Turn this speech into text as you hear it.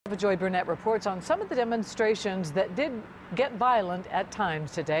Ava-joye Burnett reports on some of the demonstrations that did get violent at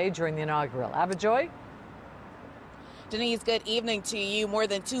times today during the inaugural. Ava-joye? Denise, good evening to you. More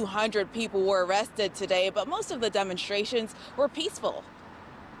than 200 people were arrested today, but most of the demonstrations were peaceful.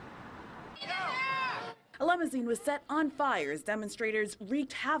 A limousine was set on fire as demonstrators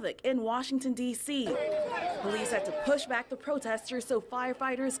wreaked havoc in Washington, D.C. Police had to push back the protesters so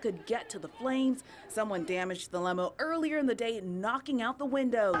firefighters could get to the flames. Someone damaged the limo earlier in the day, knocking out the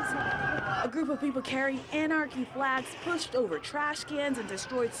windows. A group of people carrying anarchy flags pushed over trash cans and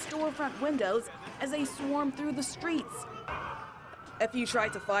destroyed storefront windows as they swarmed through the streets. A few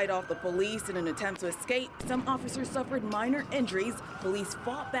tried to fight off the police in an attempt to escape. Some officers suffered minor injuries. Police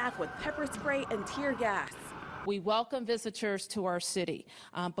fought back with pepper spray and tear gas. We welcome visitors to our city,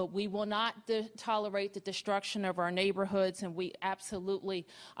 but we will not tolerate the destruction of our neighborhoods, and we absolutely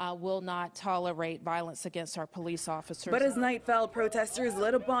will not tolerate violence against our police officers. But as night fell, protesters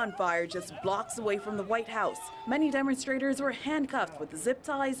lit a bonfire just blocks away from the White House. Many demonstrators were handcuffed with zip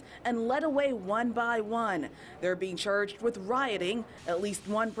ties and led away one by one. They're being charged with rioting. At least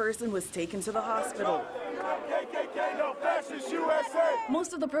one person was taken to the hospital.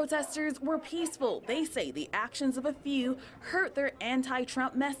 Most of the protesters were peaceful. They say the actions of a few hurt their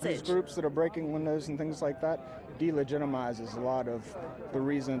anti-Trump message. These groups that are breaking windows and things like that delegitimizes a lot of the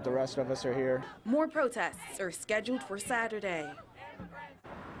reason that the rest of us are here. More protests are scheduled for Saturday.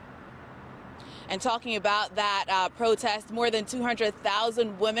 And talking about that protest, more than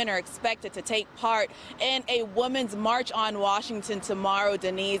 200,000 women are expected to take part in a women's march on Washington tomorrow.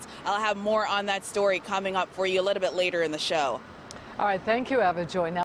 Denise, I'll have more on that story coming up for you a little bit later in the show. All right, thank you, Ava-joye. Now